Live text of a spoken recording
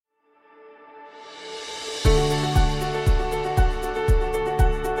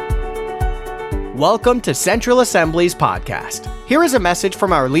Welcome to Central Assembly's podcast. Here is a message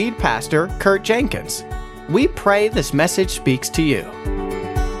from our lead pastor, Kurt Jenkins. We pray this message speaks to you.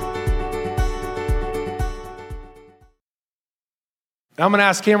 Now I'm going to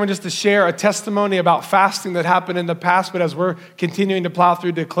ask Cameron just to share a testimony about fasting that happened in the past, but as we're continuing to plow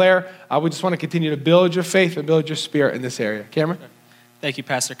through Declare, we just want to continue to build your faith and build your spirit in this area. Cameron? Thank you,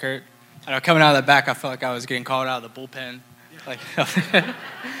 Pastor Kurt. I know coming out of the back, I felt like I was getting called out of the bullpen.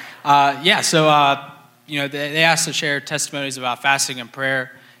 They asked to share testimonies about fasting and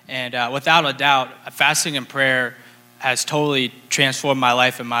prayer, and without a doubt, fasting and prayer has totally transformed my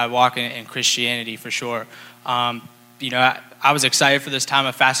life and my walk in Christianity for sure. I was excited for this time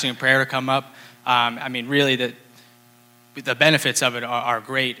of fasting and prayer to come up. Really, the benefits of it are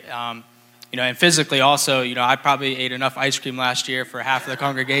great. And physically also, I probably ate enough ice cream last year for half of the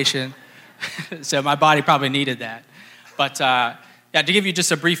congregation, so my body probably needed that. But to give you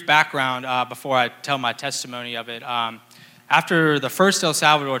just a brief background before I tell my testimony of it, after the first El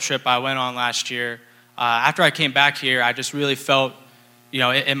Salvador trip I went on last year, after I came back here, I just really felt,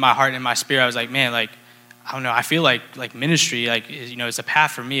 in my heart and in my spirit, I was like, man, I don't know, I feel like ministry, is a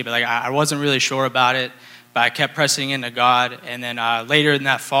path for me, but I wasn't really sure about it, but I kept pressing into God. And then later in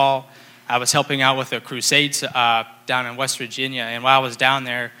that fall, I was helping out with the crusades down in West Virginia, and while I was down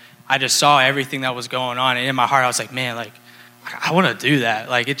there, I just saw everything that was going on, and in my heart, I was like, man, I want to do that.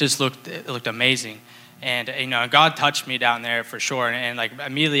 It looked amazing. And, God touched me down there for sure. And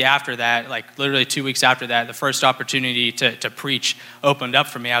immediately after that, literally 2 weeks after that, the first opportunity to preach opened up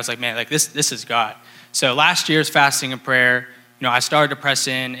for me. I was like, man, this is God. So last year's fasting and prayer, I started to press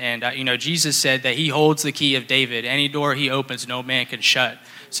in, and, Jesus said that he holds the key of David. Any door he opens, no man can shut.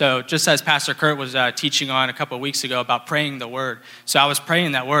 So just as Pastor Kurt was teaching on a couple of weeks ago about praying the word. So I was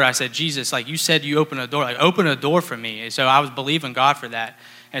praying that word. I said, Jesus, you said you open a door, open a door for me. And so I was believing God for that.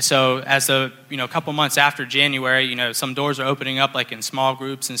 And so as a couple months after January, some doors are opening up in small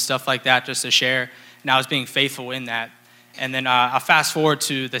groups and stuff like that just to share. And I was being faithful in that. And then I'll fast forward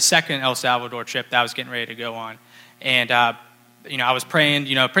to the second El Salvador trip that I was getting ready to go on. And, I was praying,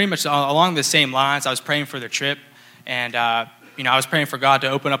 pretty much along the same lines. I was praying for the trip. And, I was praying for God to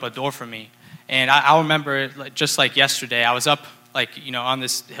open up a door for me. And I remember it just like yesterday. I was up, on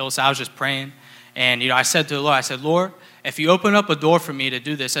this hillside. I was just praying. And, I said to the Lord, I said, Lord, if you open up a door for me to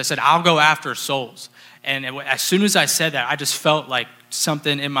do this, I said, I'll go after souls. And as soon as I said that, I just felt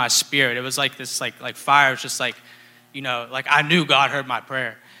something in my spirit. It was this fire. It was just I knew God heard my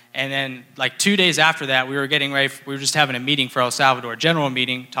prayer. And then 2 days after that, we were getting ready. We were just having a meeting for El Salvador, a general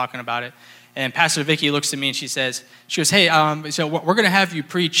meeting, talking about it. And Pastor Vicky looks at me and she goes, hey, so we're going to have you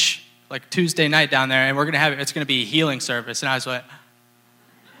preach Tuesday night down there, and it's going to be a healing service. And I was like,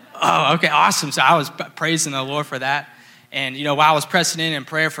 oh, okay, awesome. So I was praising the Lord for that. And, while I was pressing in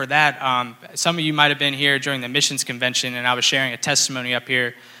prayer for that, some of you might have been here during the missions convention, and I was sharing a testimony up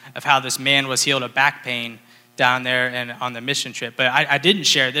here of how this man was healed of back pain down there and on the mission trip. But I didn't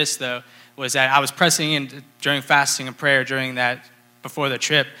share this, though, was that I was pressing in during fasting and prayer during that, before the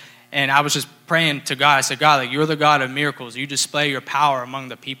trip, and I was just praying to God. I said, God, you're the God of miracles. You display your power among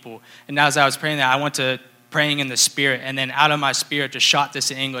the people. And as I was praying that, I went to praying in the spirit, and then out of my spirit just shot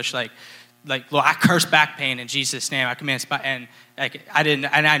this in English, Lord, I curse back pain in Jesus' name. I command and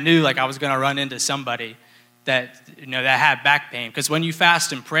I knew I was going to run into somebody that that had back pain, because when you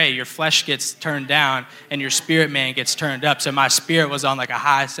fast and pray, your flesh gets turned down and your spirit man gets turned up. So my spirit was on a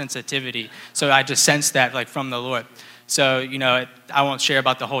high sensitivity. So I just sensed that from the Lord. So I won't share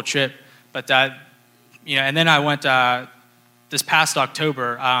about the whole trip, but and then I went this past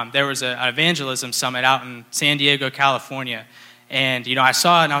October. There was an evangelism summit out in San Diego, California. And, I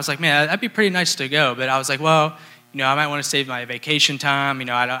saw it and I was like, man, that'd be pretty nice to go. But I was like, well, I might want to save my vacation time.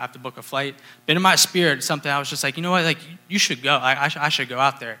 I don't have to book a flight. But in my spirit, something, I was just like, you know what, you should go. I should go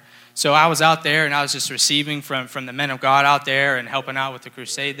out there. So I was out there and I was just receiving from the men of God out there and helping out with the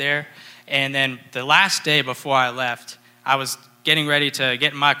crusade there. And then the last day before I left, I was getting ready to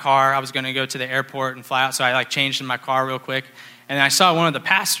get in my car. I was going to go to the airport and fly out. So I changed in my car real quick. And I saw one of the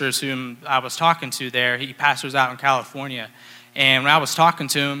pastors whom I was talking to there. He pastors out in California. And when I was talking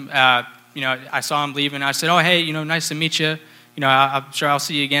to him, I saw him leaving. I said, oh, hey, nice to meet you. I'm sure I'll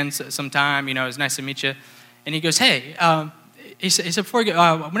see you again sometime. It was nice to meet you. And he goes, hey, he said, before you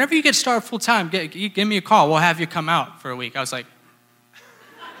get, whenever you get started full time, give me a call. We'll have you come out for a week. I was like,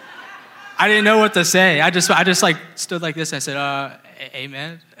 I didn't know what to say. I just stood like this. I said,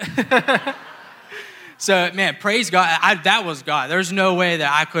 amen. So, man, praise God. That was God. There's no way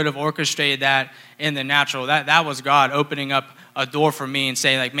that I could have orchestrated that in the natural. That was God opening up a door for me and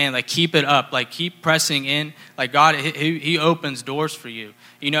saying, like, man, like, keep it up, like, keep pressing in. Like, God, he opens doors for you.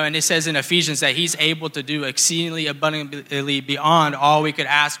 And it says in Ephesians that he's able to do exceedingly abundantly beyond all we could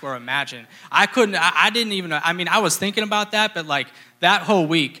ask or imagine. I was thinking about that, but like that whole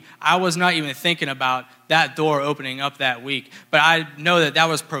week, I was not even thinking about that door opening up that week. But I know that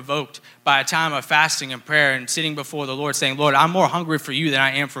was provoked by a time of fasting and prayer and sitting before the Lord saying, Lord, I'm more hungry for you than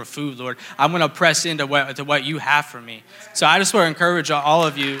I am for food, Lord. I'm going to press into what you have for me. So I just want to encourage all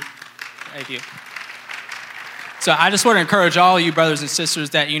of you. Thank you. So I just want to encourage all of you brothers and sisters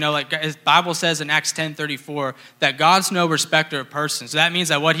that, like the Bible says in Acts 10:34, that God's no respecter of persons. So that means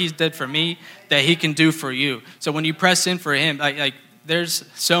that what he did for me, that he can do for you. So when you press in for him, like there's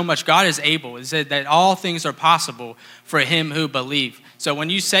so much. God is able. It said that all things are possible for him who believe. So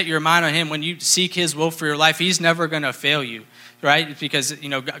when you set your mind on him, when you seek his will for your life, he's never going to fail you, right? Because,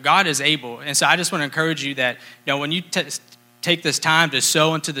 God is able. And so I just want to encourage you that, when you take this time to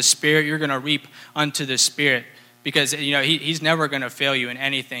sow into the Spirit, you're going to reap unto the Spirit. Because, he's never going to fail you in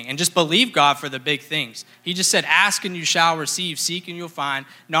anything. And just believe God for the big things. He just said, ask and you shall receive, seek and you'll find,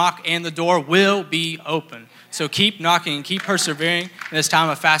 knock and the door will be open. So keep knocking and keep persevering. In this time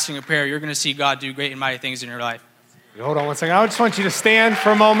of fasting and prayer, you're going to see God do great and mighty things in your life. Hold on one second. I just want you to stand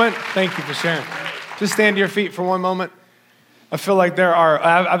for a moment. Thank you for sharing. Just stand to your feet for one moment. I feel like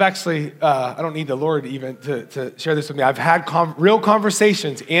I've actually, I don't need the Lord even to share this with me. I've had real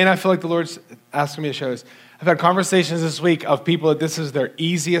conversations, and I feel like the Lord's asking me to share this. I've had conversations this week of people that this is their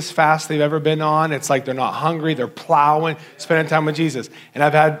easiest fast they've ever been on. It's like they're not hungry, they're plowing, spending time with Jesus. And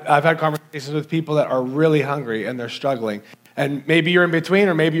I've had conversations with people that are really hungry and they're struggling. And maybe you're in between,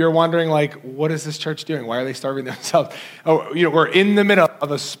 or maybe you're wondering, like, what is this church doing? Why are they starving themselves? We're in the middle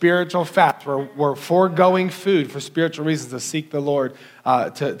of a spiritual fast. We're foregoing food for spiritual reasons to seek the Lord,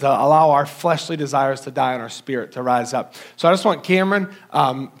 to allow our fleshly desires to die and our spirit to rise up. So I just want Cameron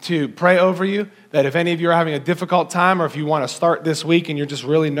to pray over you, that if any of you are having a difficult time, or if you want to start this week and you're just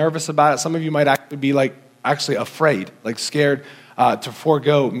really nervous about it, some of you might actually be actually afraid, like scared, to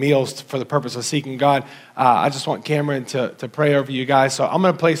forego meals for the purpose of seeking God. I just want Cameron to pray over you guys. So I'm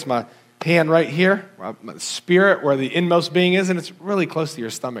going to place my hand right here, my spirit, where the inmost being is, and it's really close to your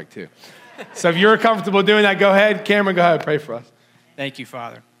stomach too. So if you're comfortable doing that, go ahead. Cameron, go ahead, pray for us. Thank you,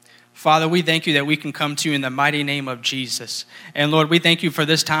 Father. Father, we thank you that we can come to you in the mighty name of Jesus. And Lord, we thank you for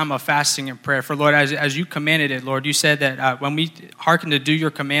this time of fasting and prayer. For Lord, as you commanded it, Lord, you said that when we hearken to do your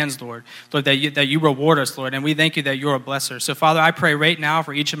commands, Lord, that you reward us, Lord. And we thank you that you're a blesser. So Father, I pray right now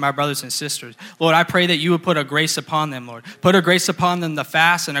for each of my brothers and sisters. Lord, I pray that you would put a grace upon them, Lord. Put a grace upon them to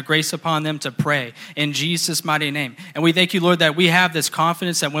fast and a grace upon them to pray in Jesus' mighty name. And we thank you, Lord, that we have this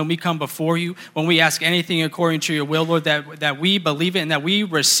confidence that when we come before you, when we ask anything according to your will, Lord, that we believe it and that we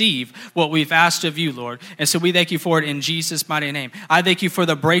receive what we've asked of you, Lord. And so we thank you for it in Jesus' mighty name. I thank you for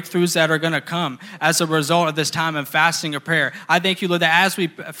the breakthroughs that are going to come as a result of this time of fasting and prayer. I thank you, Lord, that as we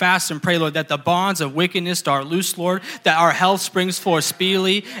fast and pray, Lord, that the bonds of wickedness are loose, Lord, that our health springs forth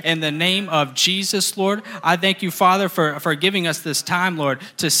speedily in the name of Jesus, Lord. I thank you, Father, for giving us this time, Lord,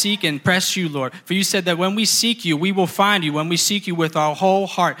 to seek and press you, Lord. For you said that when we seek you, we will find you when we seek you with our whole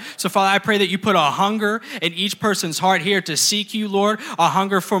heart. So, Father, I pray that you put a hunger in each person's heart here to seek you, Lord, a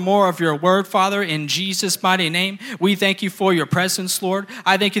hunger for more of your word, Father, in Jesus' mighty name. We thank you for your presence, Lord.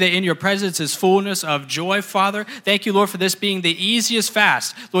 I thank you that in your presence is fullness of joy, Father. Thank you, Lord, for this being the easiest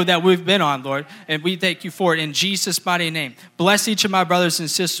fast, Lord, that we've been on, Lord. And we thank you for it in Jesus' mighty name. Bless each of my brothers and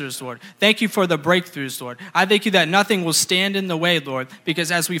sisters, Lord. Thank you for the breakthroughs, Lord. I thank you that nothing will stand in the way, Lord,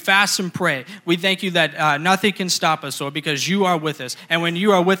 because as we fast and pray, we thank you that nothing can stop us, Lord, because you are with us. And when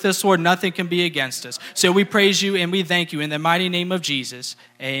you are with us, Lord, nothing can be against us. So we praise you and we thank you in the mighty name of Jesus.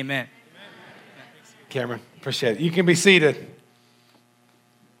 Amen. Cameron, appreciate it. You can be seated.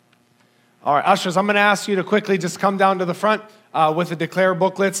 All right, ushers, I'm going to ask you to quickly just come down to the front with the Declare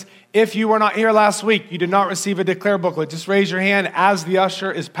booklets. If you were not here last week, you did not receive a Declare booklet, just raise your hand as the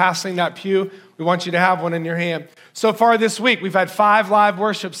usher is passing that pew. We want you to have one in your hand. So far this week, we've had 5 live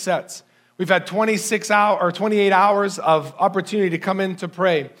worship sets. We've had 28 hours of opportunity to come in to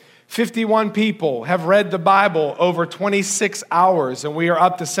pray. 51 people have read the Bible over 26 hours, and we are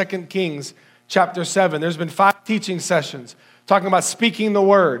up to 2 Kings Chapter 7. There's been 5 teaching sessions talking about speaking the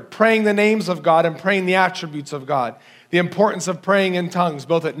word, praying the names of God, and praying the attributes of God. The importance of praying in tongues,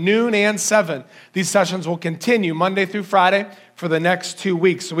 both at noon and 7. These sessions will continue Monday through Friday for the next 2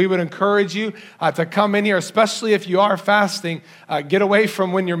 weeks. So we would encourage you to come in here, especially if you are fasting. Get away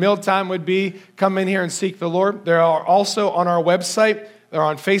from when your mealtime would be. Come in here and seek the Lord. They are also on our website. They're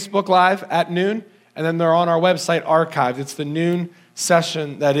on Facebook Live at noon, and then they're on our website archived. It's the noon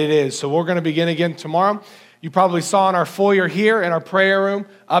session that it is. So we're going to begin again tomorrow. You probably saw in our foyer here, in our prayer room,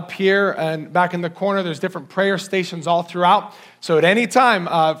 up here and back in the corner, there's different prayer stations all throughout. So at any time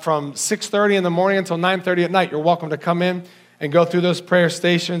from 6:30 in the morning until 9:30 at night, you're welcome to come in and go through those prayer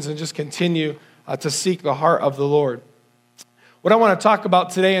stations and just continue to seek the heart of the Lord. What I want to talk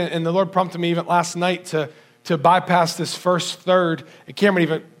about today, and the Lord prompted me even last night to bypass this first third, and Cameron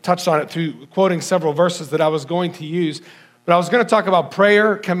even touched on it through quoting several verses that I was going to use, but I was going to talk about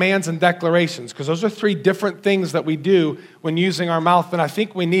prayer, commands, and declarations, because those are three different things that we do when using our mouth, and I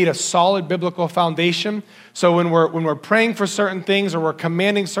think we need a solid biblical foundation. So when we're praying for certain things or we're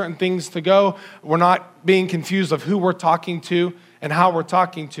commanding certain things to go, we're not being confused of who we're talking to and how we're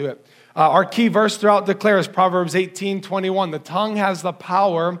talking to it. Our key verse throughout declares Proverbs 18:21. The tongue has the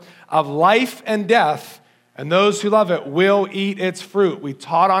power of life and death, and those who love it will eat its fruit. We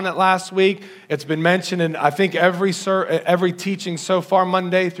taught on it last week. It's been mentioned in, I think, every teaching so far,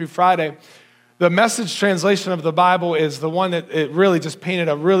 Monday through Friday. The Message translation of the Bible is the one that it really just painted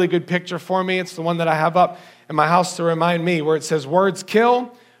a really good picture for me. It's the one that I have up in my house to remind me, where it says, words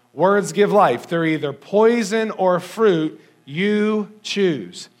kill, words give life. They're either poison or fruit. You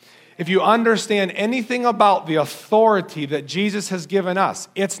choose. If you understand anything about the authority that Jesus has given us,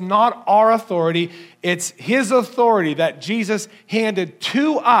 it's not our authority, it's his authority that Jesus handed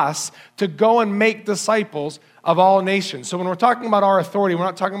to us to go and make disciples of all nations. So when we're talking about our authority, we're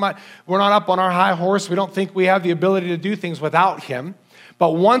not up on our high horse. We don't think we have the ability to do things without him.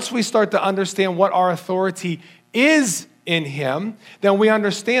 But once we start to understand what our authority is in him, then we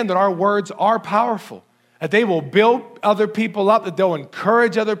understand that our words are powerful. That they will build other people up, that they'll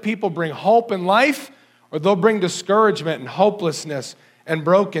encourage other people, bring hope and life, or they'll bring discouragement and hopelessness and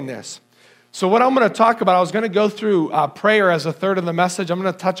brokenness. So what I'm going to talk about, I was going to go through prayer as a third of the message. I'm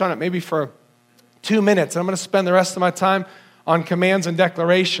going to touch on it maybe for 2 minutes, and I'm going to spend the rest of my time on commands and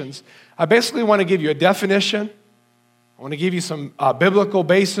declarations. I basically want to give you a definition. I want to give you some biblical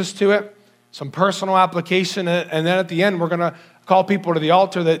basis to it, some personal application, and then at the end, we're going to call people to the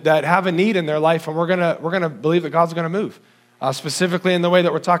altar that have a need in their life, and we're gonna believe that God's gonna move, specifically in the way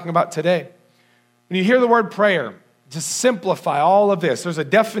that we're talking about today. When you hear the word prayer, to simplify all of this, there's a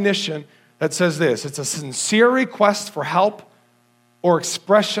definition that says this: it's a sincere request for help or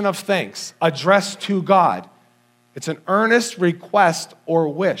expression of thanks addressed to God. It's an earnest request or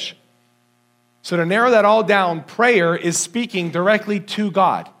wish. So to narrow that all down, prayer is speaking directly to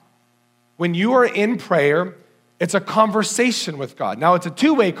God. When you are in prayer, it's a conversation with God. Now, it's a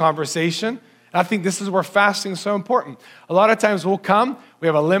two-way conversation, and I think this is where fasting is so important. A lot of times we'll come, we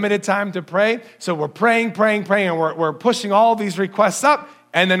have a limited time to pray, so we're praying, and we're pushing all these requests up,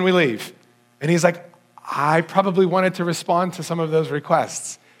 and then we leave. And he's like, I probably wanted to respond to some of those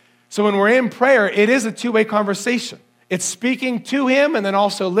requests. So when we're in prayer, it is a two-way conversation. It's speaking to him and then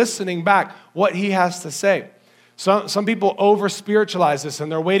also listening back what he has to say. Some people over-spiritualize this,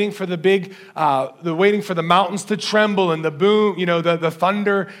 and they're waiting for they're waiting for the mountains to tremble and the boom, the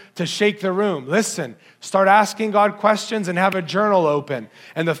thunder to shake the room. Listen, start asking God questions and have a journal open.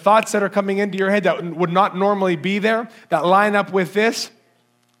 And the thoughts that are coming into your head that would not normally be there, that line up with this,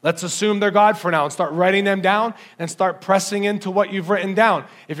 let's assume they're God for now and start writing them down and start pressing into what you've written down.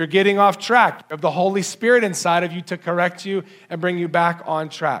 If you're getting off track, you have the Holy Spirit inside of you to correct you and bring you back on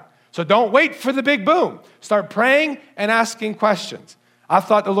track. So don't wait for the big boom. Start praying and asking questions. I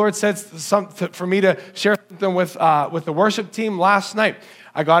thought the Lord said something for me to share something with the worship team last night.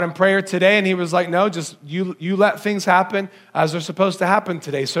 I got in prayer today, and he was like, no, just you let things happen as they're supposed to happen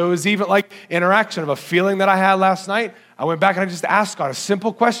today. So it was even like interaction of a feeling that I had last night. I went back and I just asked God a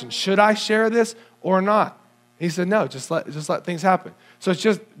simple question: should I share this or not? He said, no, just let things happen. So it's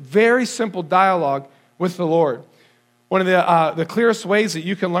just very simple dialogue with the Lord. One of the clearest ways that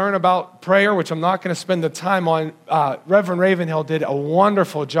you can learn about prayer, which I'm not going to spend the time on, Reverend Ravenhill did a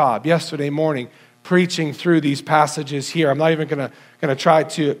wonderful job yesterday morning preaching through these passages here. I'm not even going to try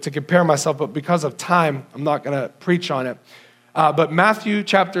to compare myself, but because of time, I'm not going to preach on it. But Matthew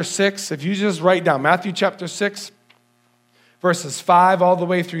chapter 6, if you just write down Matthew chapter 6, verses 5 all the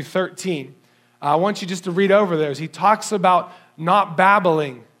way through 13, I want you just to read over those. He talks about not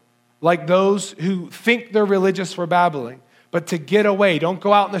babbling like those who think they're religious for babbling, but to get away. Don't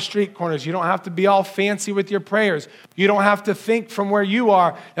go out in the street corners. You don't have to be all fancy with your prayers. You don't have to think from where you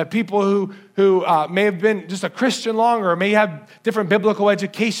are that people who may have been just a Christian longer or may have different biblical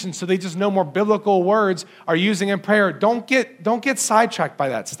education, so they just know more biblical words, are using in prayer. Don't get sidetracked by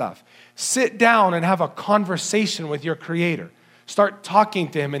that stuff. Sit down and have a conversation with your Creator. Start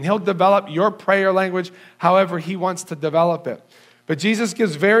talking to him, and he'll develop your prayer language however he wants to develop it. But Jesus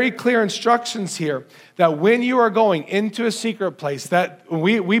gives very clear instructions here that when you are going into a secret place, that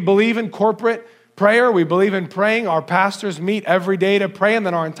we believe in corporate prayer. We believe in praying. Our pastors meet every day to pray, and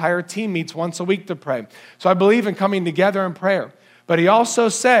then our entire team meets once a week to pray. So I believe in coming together in prayer. But he also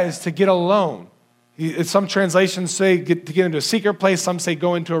says to get alone. Some translations say to get into a secret place. Some say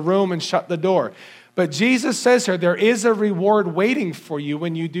go into a room and shut the door. But Jesus says here, there is a reward waiting for you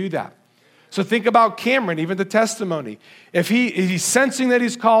when you do that. So think about Cameron, even the testimony. If he's sensing that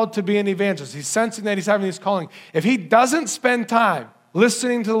he's called to be an evangelist, he's sensing that he's having this calling. If he doesn't spend time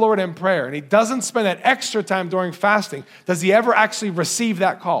listening to the Lord in prayer, and he doesn't spend that extra time during fasting, does he ever actually receive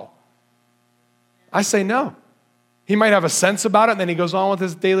that call? I say no. He might have a sense about it, and then he goes on with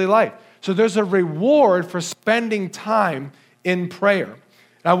his daily life. So there's a reward for spending time in prayer.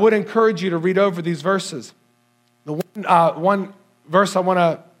 And I would encourage you to read over these verses. The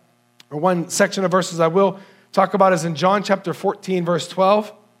one section of verses I will talk about is in John chapter 14, verse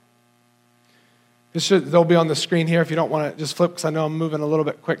 12. They'll be on the screen here if you don't want to just flip, because I know I'm moving a little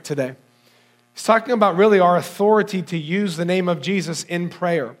bit quick today. He's talking about really our authority to use the name of Jesus in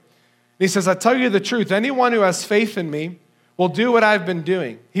prayer. And he says, I tell you the truth, anyone who has faith in me will do what I've been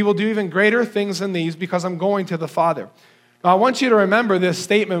doing. He will do even greater things than these because I'm going to the Father. Now, I want you to remember this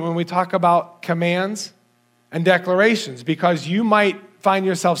statement when we talk about commands and declarations, because you might find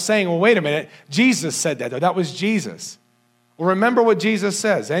yourself saying, well, wait a minute, Jesus said that. That was Jesus. Well, remember what Jesus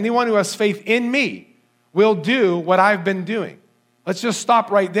says. Anyone who has faith in me will do what I've been doing. Let's just stop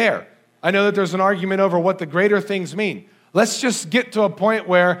right there. I know that there's an argument over what the greater things mean. Let's just get to a point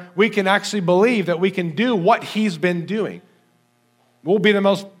where we can actually believe that we can do what he's been doing. We'll be the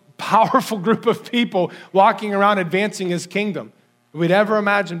most powerful group of people walking around advancing his kingdom we'd ever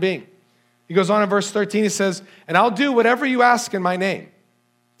imagine being. He goes on in verse 13, he says, and I'll do whatever you ask in my name.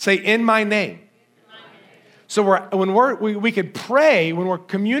 Say, in my name. So we could pray, when we're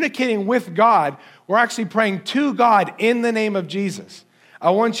communicating with God, we're actually praying to God in the name of Jesus.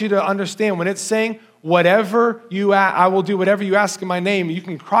 I want you to understand when it's saying, I will do whatever you ask in my name, you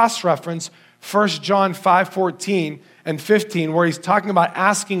can cross-reference 1 John 5:14 and 15, where he's talking about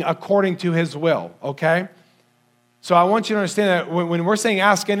asking according to his will, okay? So I want you to understand that when we're saying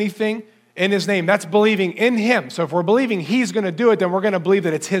ask anything in his name, that's believing in him. So if we're believing he's going to do it, then we're going to believe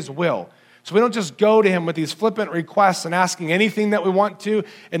that it's his will. So we don't just go to him with these flippant requests and asking anything that we want to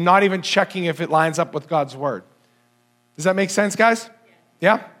and not even checking if it lines up with God's word. Does that make sense, guys?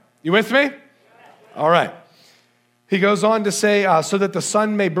 Yeah? You with me? All right. He goes on to say, so that the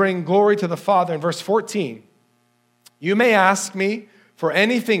Son may bring glory to the Father. In verse 14, you may ask me for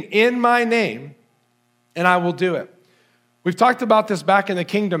anything in my name, and I will do it. We've talked about this back in the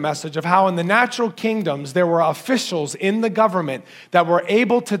kingdom message of how in the natural kingdoms, there were officials in the government that were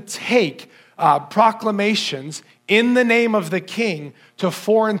able to take proclamations in the name of the king to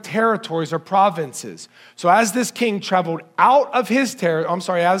foreign territories or provinces. So as this king traveled out of his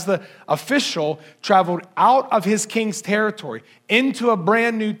as the official traveled out of his king's territory into a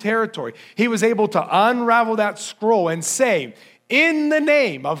brand new territory, he was able to unravel that scroll and say, in the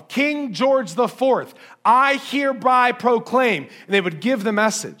name of King George IV, I hereby proclaim. And they would give the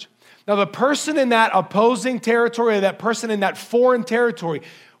message. Now, the person in that opposing territory, or that person in that foreign territory,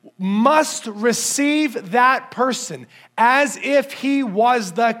 must receive that person as if he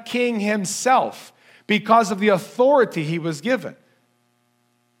was the king himself because of the authority he was given.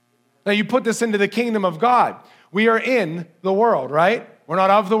 Now, you put this into the kingdom of God. We are in the world, right? We're not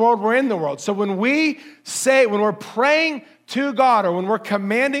of the world, we're in the world. So when we're praying to God, or when we're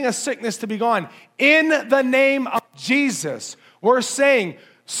commanding a sickness to be gone, in the name of Jesus, we're saying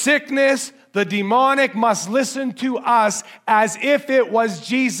sickness, the demonic must listen to us as if it was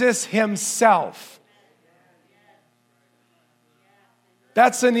Jesus himself.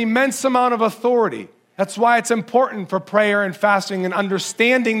 That's an immense amount of authority. That's why it's important for prayer and fasting and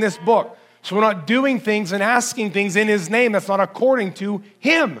understanding this book. So we're not doing things and asking things in his name that's not according to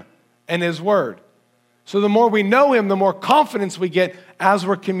him and his word. So the more we know him, the more confidence we get as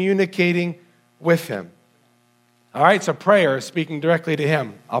we're communicating with him. All right, so prayer is speaking directly to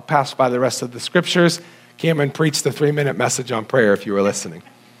him. I'll pass by the rest of the scriptures. Cameron preached the 3-minute message on prayer if you were listening.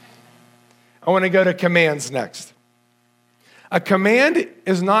 I want to go to commands next. A command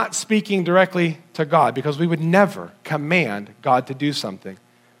is not speaking directly to God, because we would never command God to do something.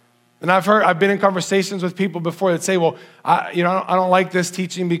 And I've been in conversations with people before that say, well, I don't like this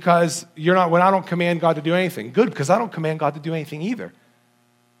teaching because when I don't command God to do anything. Good, because I don't command God to do anything either.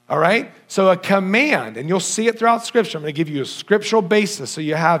 All right? So a command, and you'll see it throughout Scripture. I'm going to give you a scriptural basis so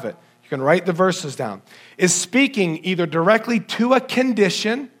you have it. You can write the verses down. Is speaking either directly to a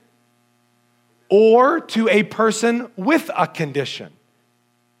condition or to a person with a condition.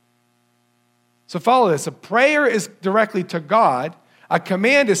 So follow this. A prayer is directly to God. A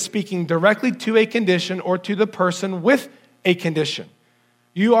command is speaking directly to a condition or to the person with a condition.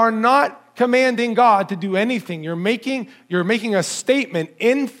 You are not commanding God to do anything. You're making a statement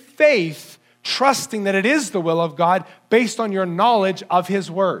in faith, trusting that it is the will of God based on your knowledge of His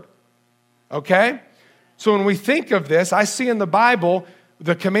word. Okay? So when we think of this, I see in the Bible,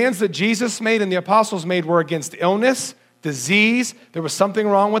 the commands that Jesus made and the apostles made were against illness, disease, there was something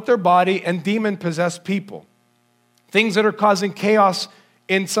wrong with their body, and demon-possessed people. Things that are causing chaos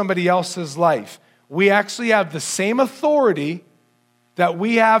in somebody else's life. We actually have the same authority that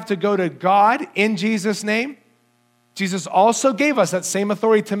we have to go to God in Jesus' name. Jesus also gave us that same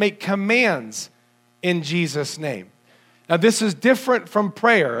authority to make commands in Jesus' name. Now, this is different from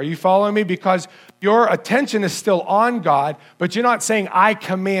prayer. Are you following me? Because your attention is still on God, but you're not saying, I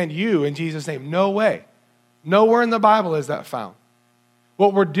command you in Jesus' name. No way. Nowhere in the Bible is that found.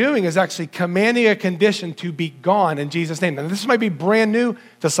 What we're doing is actually commanding a condition to be gone in Jesus' name. Now, this might be brand new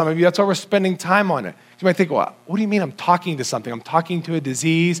to some of you. That's why we're spending time on it. You might think, well, what do you mean I'm talking to something? I'm talking to a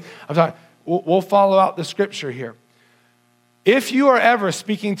disease. We'll follow out the scripture here. If you are ever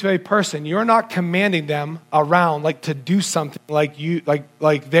speaking to a person, you're not commanding them around like to do something like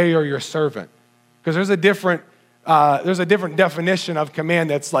they are your servant. Because there's a different definition of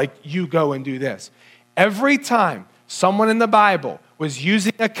command that's like you go and do this. Every time someone in the Bible was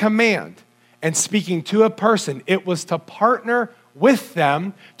using a command and speaking to a person, it was to partner with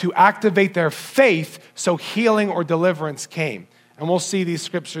them to activate their faith so healing or deliverance came. And we'll see these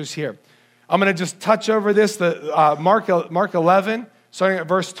scriptures here. I'm going to just touch over this, Mark 11, starting at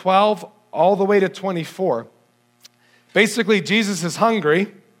verse 12, all the way to 24. Basically, Jesus is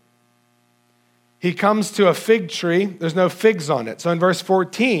hungry. He comes to a fig tree. There's no figs on it. So in verse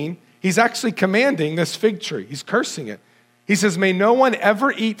 14, he's actually commanding this fig tree. He's cursing it. He says, may no one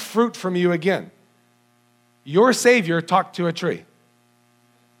ever eat fruit from you again. Your Savior talked to a tree.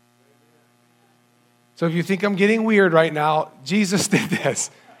 So if you think I'm getting weird right now, Jesus did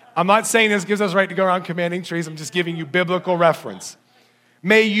this. I'm not saying this gives us right to go around commanding trees. I'm just giving you biblical reference.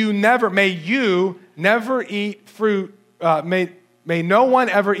 May you never eat fruit. May no one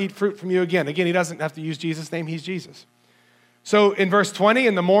ever eat fruit from you again. Again, he doesn't have to use Jesus' name. He's Jesus. So in verse 20,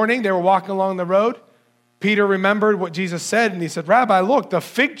 in the morning, they were walking along the road. Peter remembered what Jesus said, and he said, Rabbi, look, the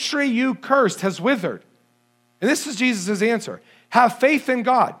fig tree you cursed has withered. And this is Jesus' answer. Have faith in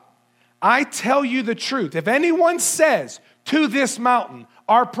God. I tell you the truth. If anyone says to this mountain,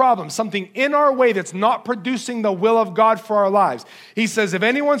 our problem, something in our way that's not producing the will of God for our lives. He says, if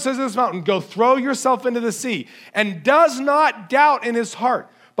anyone says to this mountain, go throw yourself into the sea, and does not doubt in his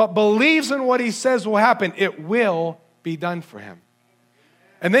heart, but believes in what he says will happen, it will be done for him.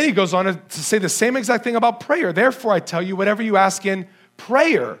 And then he goes on to say the same exact thing about prayer. Therefore, I tell you, whatever you ask in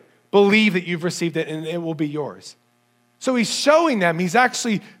prayer, believe that you've received it and it will be yours. So he's showing them,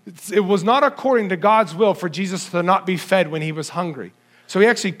 it was not according to God's will for Jesus to not be fed when he was hungry. So he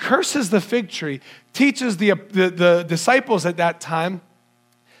actually curses the fig tree, teaches the disciples at that time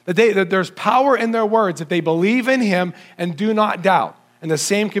that there's power in their words if they believe in him and do not doubt. And the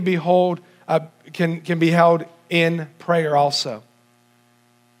same can be held in prayer also.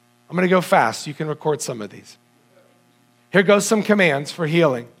 I'm going to go fast. You can record some of these. Here goes some commands for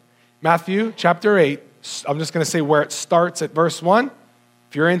healing. Matthew chapter 8. I'm just going to say where it starts at verse 1.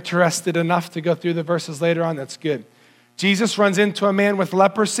 If you're interested enough to go through the verses later on, that's good. Jesus runs into a man with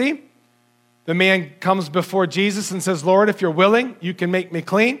leprosy. The man comes before Jesus and says, Lord, if you're willing, you can make me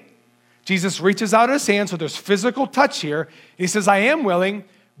clean. Jesus reaches out his hand, so there's physical touch here. He says, I am willing,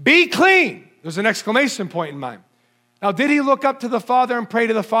 be clean. There's an exclamation point in mind. Now, did he look up to the Father and pray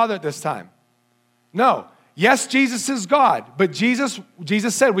to the Father at this time? No. Yes, Jesus is God, but Jesus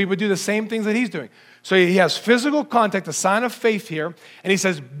said we would do the same things that he's doing. So he has physical contact, a sign of faith here, and he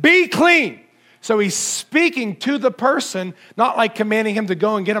says, be clean. So he's speaking to the person, not like commanding him to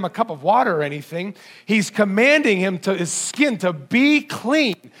go and get him a cup of water or anything. He's commanding him to his skin to be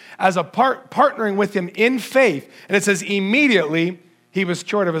clean as a partnering with him in faith. And it says immediately he was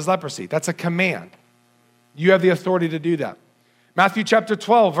cured of his leprosy. That's a command. You have the authority to do that. Matthew chapter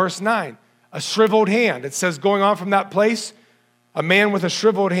 12, verse 9, a shriveled hand. It says going on from that place, a man with a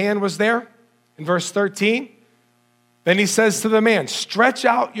shriveled hand was there. In verse 13, then he says to the man, stretch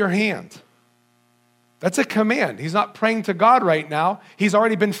out your hand. That's a command. He's not praying to God right now. He's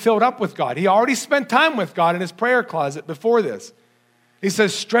already been filled up with God. He already spent time with God in his prayer closet before this. He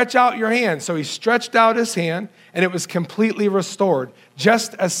says, stretch out your hand. So he stretched out his hand, and it was completely restored,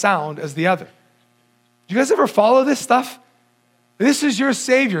 just as sound as the other. Do you guys ever follow this stuff? This is your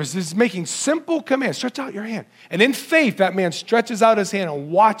Savior. This is making simple commands. Stretch out your hand. And in faith, that man stretches out his hand and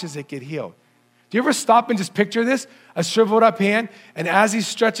watches it get healed. Do you ever stop and just picture this? A shriveled up hand, and as he's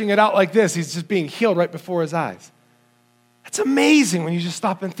stretching it out like this, he's just being healed right before his eyes. That's amazing when you just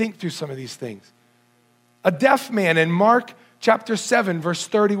stop and think through some of these things. A deaf man in Mark chapter 7, verse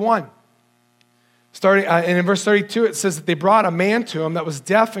 31. And in verse 32, it says that they brought a man to him that was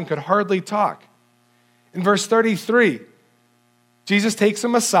deaf and could hardly talk. In verse 33, Jesus takes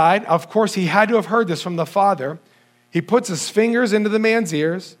him aside. Of course, he had to have heard this from the Father. He puts his fingers into the man's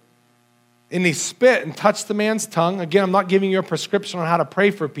ears, and he spit and touched the man's tongue. Again, I'm not giving you a prescription on how to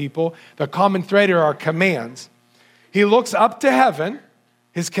pray for people. The common thread here are commands. He looks up to heaven.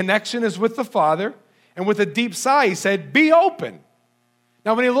 His connection is with the Father. And with a deep sigh, he said, "Be open."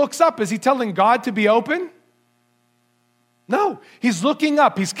 Now, when he looks up, is he telling God to be open? No. He's looking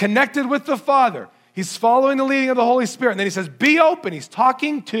up. He's connected with the Father. He's following the leading of the Holy Spirit. And then he says, "Be open." He's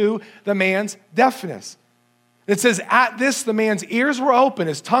talking to the man's deafness. It says, at this, the man's ears were open,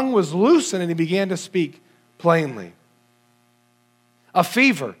 his tongue was loosened, and he began to speak plainly. A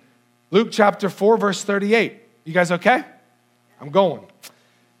fever. Luke chapter 4, verse 38. You guys okay? I'm going.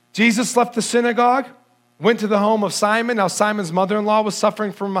 Jesus left the synagogue, went to the home of Simon. Now, Simon's mother-in-law was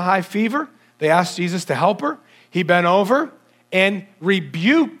suffering from a high fever. They asked Jesus to help her. He bent over and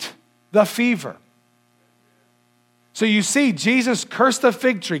rebuked the fever. So you see, Jesus cursed the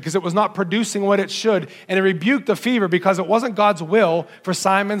fig tree because it was not producing what it should, and he rebuked the fever because it wasn't God's will for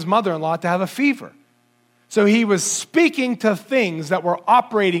Simon's mother-in-law to have a fever. So he was speaking to things that were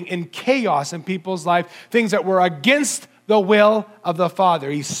operating in chaos in people's life, things that were against the will of the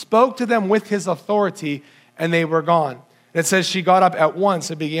Father. He spoke to them with his authority, and they were gone. And it says she got up at once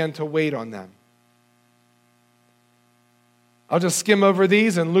and began to wait on them. I'll just skim over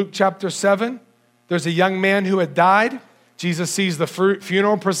these. In Luke chapter 7, there's a young man who had died. Jesus sees the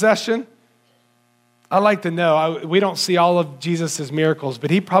funeral procession. I'd like to know, we don't see all of Jesus' miracles, but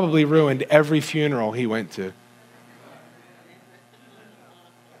he probably ruined every funeral he went to.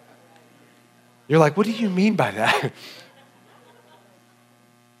 You're like, what do you mean by that?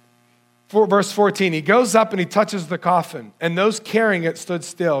 Verse 14, he goes up and he touches the coffin, and those carrying it stood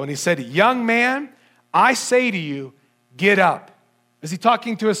still. And he said, "Young man, I say to you, get up." Is he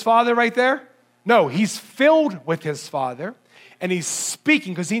talking to his father right there? No, he's filled with his Father, and he's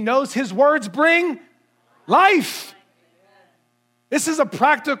speaking because he knows his words bring life. This is a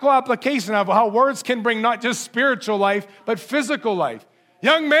practical application of how words can bring not just spiritual life, but physical life.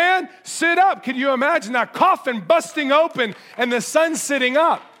 Young man, sit up. Can you imagine that coffin busting open and the son sitting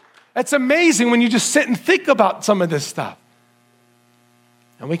up? That's amazing when you just sit and think about some of this stuff.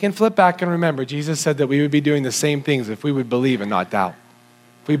 And we can flip back and remember, Jesus said that we would be doing the same things if we would believe and not doubt.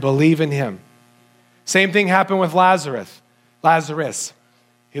 If we believe in him. Same thing happened with Lazarus.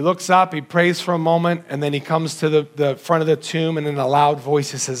 He looks up, he prays for a moment, and then he comes to the front of the tomb, and in a loud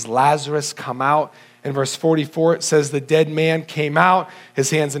voice he says, "Lazarus, come out." In verse 44, it says the dead man came out.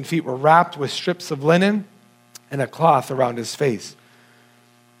 His hands and feet were wrapped with strips of linen and a cloth around his face.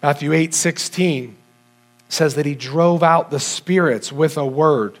 Matthew 8:16 says that he drove out the spirits with a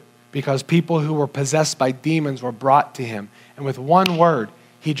word because people who were possessed by demons were brought to him. And with one word,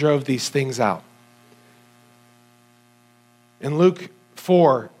 he drove these things out. In Luke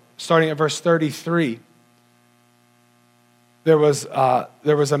 4, starting at verse 33, there was a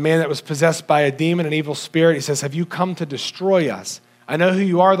man that was possessed by a demon, an evil spirit. He says, "Have you come to destroy us? I know who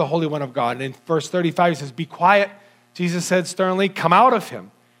you are, the Holy One of God." And in verse 35, he says, "Be quiet." Jesus said sternly, "Come out of him."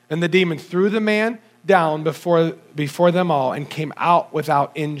 And the demon threw the man down before them all and came out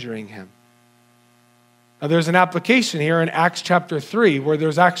without injuring him. Now, there's an application here in Acts chapter 3 where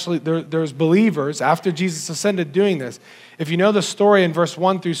there's believers after Jesus ascended doing this. If you know the story in verse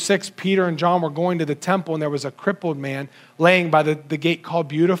 1 through 6, Peter and John were going to the temple and there was a crippled man laying by the gate called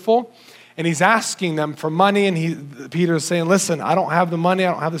Beautiful. And he's asking them for money, and Peter's saying, "Listen, I don't have the money,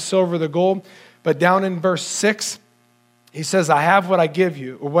 I don't have the silver, the gold." But down in verse 6, he says, "I have what I give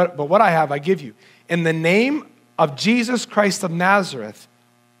you, but what I have I give you. In the name of Jesus Christ of Nazareth,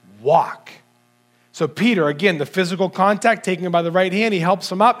 walk." So Peter, again, the physical contact, taking him by the right hand, he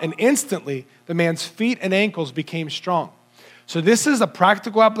helps him up, and instantly the man's feet and ankles became strong. So this is a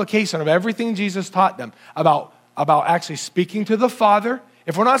practical application of everything Jesus taught them about actually speaking to the Father.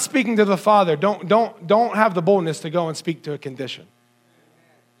 If we're not speaking to the Father, don't have the boldness to go and speak to a condition.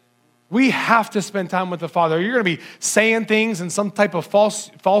 We have to spend time with the Father. You're going to be saying things in some type of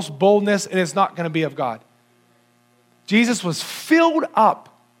false boldness, and it's not going to be of God. Jesus was filled up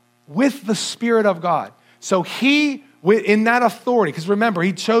with the Spirit of God. So he, in that authority, because remember,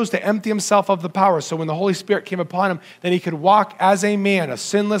 he chose to empty himself of the power. So when the Holy Spirit came upon him, then he could walk as a man, a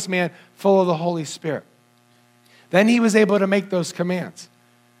sinless man, full of the Holy Spirit. Then he was able to make those commands.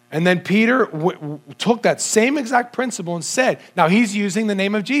 And then Peter took that same exact principle and said, now he's using the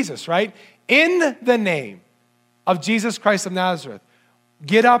name of Jesus, right? In the name of Jesus Christ of Nazareth,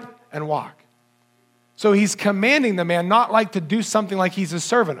 get up and walk. So he's commanding the man not like to do something like he's a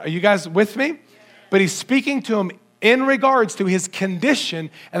servant. Are you guys with me? But he's speaking to him in regards to his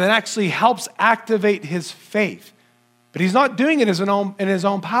condition, and then actually helps activate his faith. But he's not doing it in his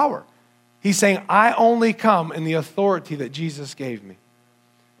own power. He's saying, I only come in the authority that Jesus gave me.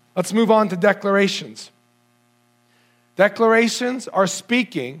 Let's move on to declarations. Declarations are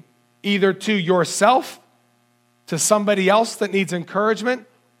speaking either to yourself, to somebody else that needs encouragement,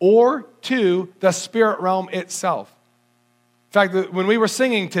 or to the spirit realm itself. In fact, when we were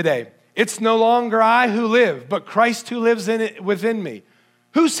singing today, it's no longer I who live, but Christ who lives within me.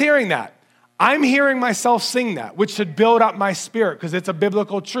 Who's hearing that? I'm hearing myself sing that, which should build up my spirit because it's a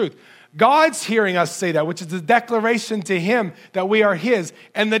biblical truth. God's hearing us say that, which is a declaration to him that we are his.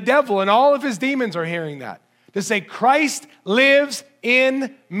 And the devil and all of his demons are hearing that. To say, Christ lives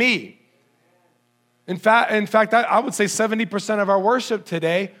in me. In fact, I would say 70% of our worship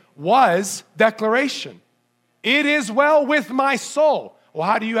today was declaration. It is well with my soul. Well,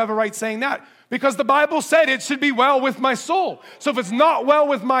 how do you have a right saying that? Because the Bible said it should be well with my soul. So if it's not well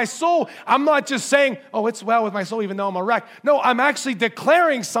with my soul, I'm not just saying, oh, it's well with my soul even though I'm a wreck. No, I'm actually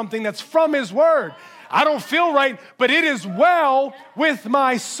declaring something that's from his word. I don't feel right, but it is well with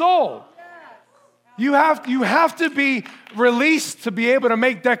my soul. You have to be released to be able to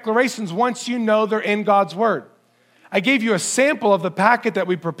make declarations once you know they're in God's word. I gave you a sample of the packet that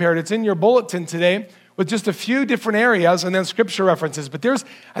we prepared. It's in your bulletin today with just a few different areas and then scripture references. But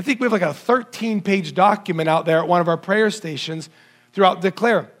I think we have like a 13-page document out there at one of our prayer stations throughout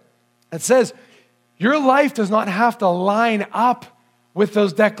Declare. It says, your life does not have to line up with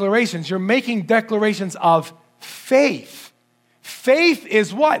those declarations. You're making declarations of faith. Faith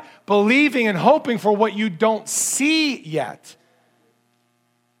is what? Believing and hoping for what you don't see yet.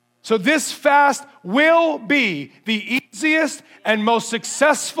 So this fast will be the easiest and most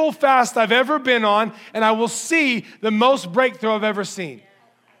successful fast I've ever been on, and I will see the most breakthrough I've ever seen.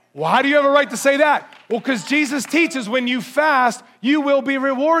 Well, how do you have a right to say that? Well, because Jesus teaches when you fast, you will be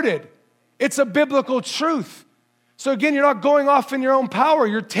rewarded. It's a biblical truth. So again, you're not going off in your own power.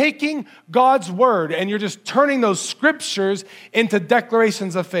 You're taking God's word, and you're just turning those scriptures into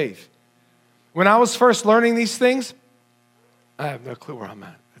declarations of faith. When I was first learning these things, I have no clue where I'm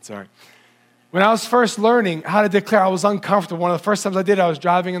at. It's all right. When I was first learning how to declare, I was uncomfortable. One of the first times I did, I was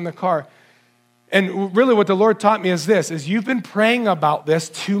driving in the car. And really what the Lord taught me is this, is you've been praying about this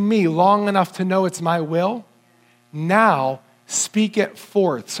to me long enough to know it's my will. Now speak it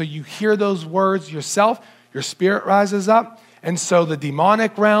forth. So you hear those words yourself, your spirit rises up. And so the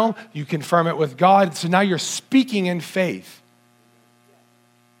demonic realm, you confirm it with God. So now you're speaking in faith.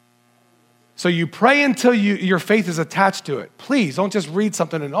 So you pray until your faith is attached to it. Please don't just read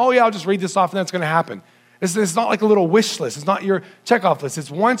something and, oh yeah, I'll just read this off and that's going to happen. It's not like a little wish list. It's not your checkoff list.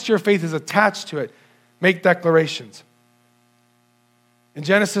 It's once your faith is attached to it, make declarations. In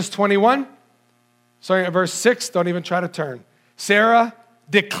Genesis 21, starting at verse 6, don't even try to turn. Sarah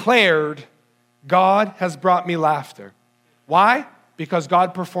declared, God has brought me laughter. Why? Because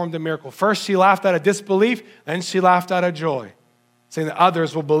God performed a miracle. First, she laughed out of disbelief, then she laughed out of joy, saying that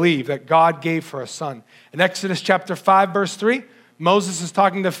others will believe that God gave her a son. In Exodus chapter 5, verse 3, Moses is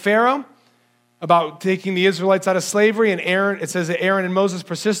talking to Pharaoh about taking the Israelites out of slavery, and Aaron, it says that Aaron and Moses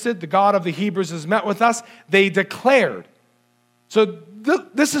persisted. The God of the Hebrews has met with us. They declared. So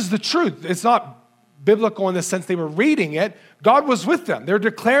this is the truth. It's not biblical in the sense they were reading it. God was with them. They're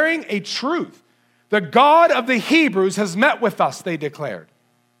declaring a truth. The God of the Hebrews has met with us, they declared.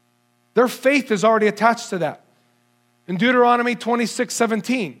 Their faith is already attached to that. In Deuteronomy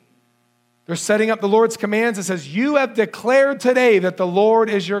 26:17, they're setting up the Lord's commands. It says, you have declared today that the Lord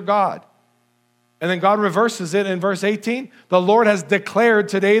is your God. And then God reverses it in verse 18. The Lord has declared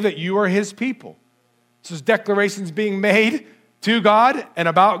today that you are his people. So there's declarations being made to God and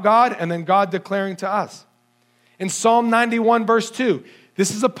about God, and then God declaring to us. In Psalm 91, verse 2, this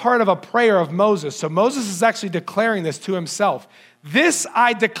is a part of a prayer of Moses. So Moses is actually declaring this to himself. This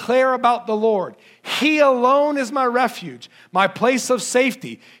I declare about the Lord. He alone is my refuge, my place of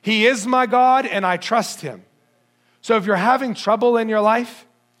safety. He is my God, and I trust him. So if you're having trouble in your life,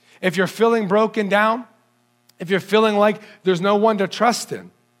 if you're feeling broken down, if you're feeling like there's no one to trust in,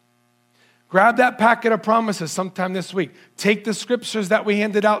 grab that packet of promises sometime this week. Take the scriptures that we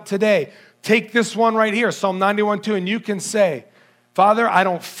handed out today. Take this one right here, Psalm 91:2, and you can say, Father, I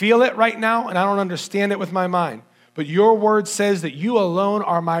don't feel it right now, and I don't understand it with my mind. But your word says that you alone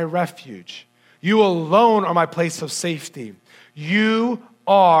are my refuge. You alone are my place of safety. You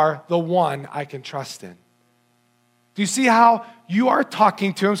are the one I can trust in. Do you see how you are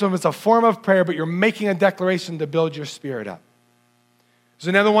talking to him? So it's a form of prayer, but you're making a declaration to build your spirit up. There's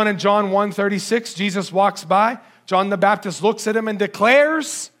another one in John 1:36. Jesus walks by. John the Baptist looks at him and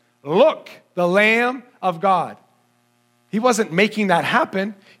declares, "Look, the Lamb of God." He wasn't making that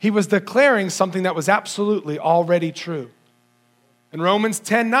happen. He was declaring something that was absolutely already true. In Romans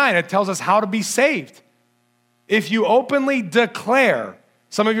 10:9, it tells us how to be saved. If you openly declare,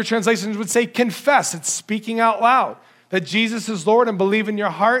 some of your translations would say confess, it's speaking out loud, that Jesus is Lord and believe in your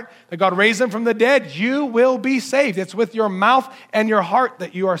heart that God raised him from the dead, you will be saved. It's with your mouth and your heart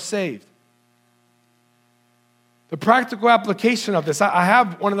that you are saved. The practical application of this, I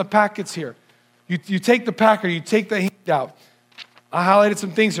have one of the packets here. You take the packet, you take the handout. I highlighted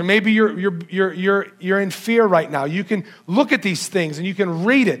some things here. Maybe you're in fear right now. You can look at these things and you can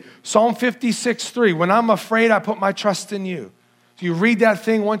read it. Psalm 56:3. When I'm afraid, I put my trust in you. So you read that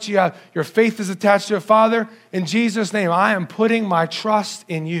thing once you have your faith is attached to your Father. In Jesus' name, I am putting my trust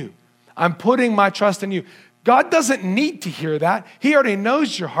in you. I'm putting my trust in you. God doesn't need to hear that. He already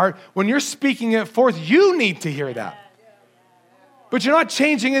knows your heart. When you're speaking it forth, you need to hear that. But you're not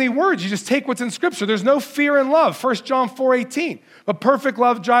changing any words. You just take what's in Scripture. There's no fear in love. 1 John 4:18. But perfect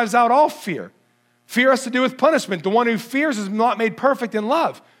love drives out all fear. Fear has to do with punishment. The one who fears is not made perfect in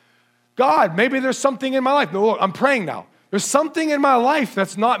love. God, maybe there's something in my life. No, look, I'm praying now. There's something in my life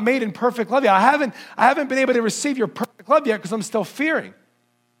that's not made in perfect love yet. I haven't been able to receive your perfect love yet because I'm still fearing.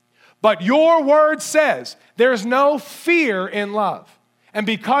 But your word says there's no fear in love. And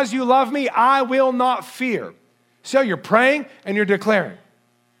because you love me, I will not fear. So you're praying and you're declaring.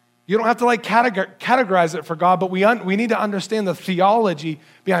 You don't have to categorize it for God, but we need to understand the theology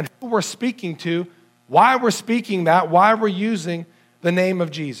behind who we're speaking to, why we're speaking that, why we're using the name of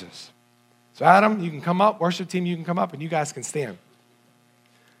Jesus. So Adam, you can come up. Worship team, you can come up, and you guys can stand.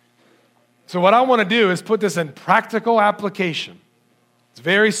 So what I want to do is put this in practical application. It's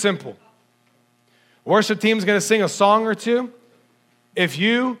very simple. Worship team is going to sing a song or two. If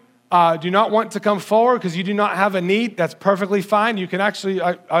you do not want to come forward because you do not have a need, that's perfectly fine. You can actually,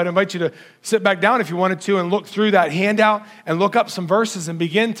 I'd invite you to sit back down if you wanted to and look through that handout and look up some verses and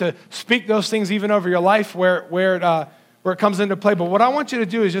begin to speak those things even over your life where it comes into play. But what I want you to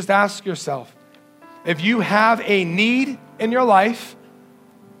do is just ask yourself, if you have a need in your life,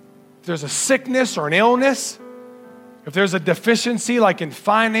 if there's a sickness or an illness, if there's a deficiency like in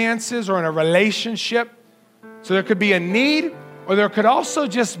finances or in a relationship, so there could be a need, or there could also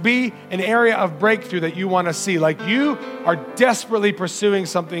just be an area of breakthrough that you want to see, like you are desperately pursuing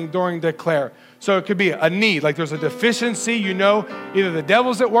something during Declare. So it could be a need, like there's a deficiency, you know, either the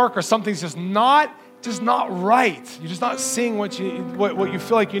devil's at work or something's just not right. You're just not seeing what you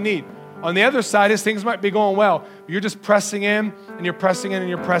feel like you need. On the other side is things might be going well, but you're just pressing in and you're pressing in and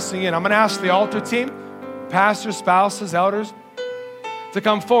you're pressing in. I'm going to ask the altar team, pastors, spouses, elders, to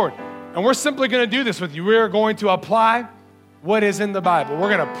come forward. And we're simply going to do this with you. We're going to apply what is in the Bible.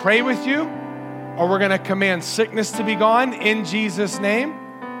 We're going to pray with you, or we're going to command sickness to be gone in Jesus' name,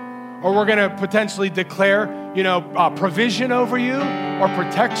 or we're going to potentially declare, provision over you or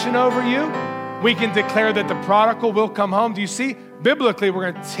protection over you. We can declare that the prodigal will come home. Do you see? Biblically,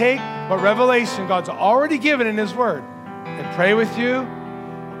 we're going to take what revelation God's already given in His Word and pray with you,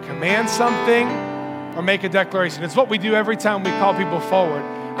 command something, or make a declaration. It's what we do every time we call people forward.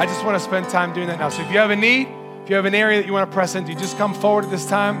 I just want to spend time doing that now. So if you have a need, if you have an area that you want to press into, just come forward at this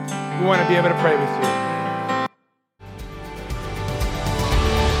time. We want to be able to pray with you.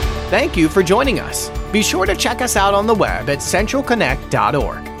 Thank you for joining us. Be sure to check us out on the web at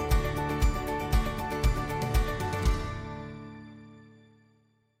centralconnect.org.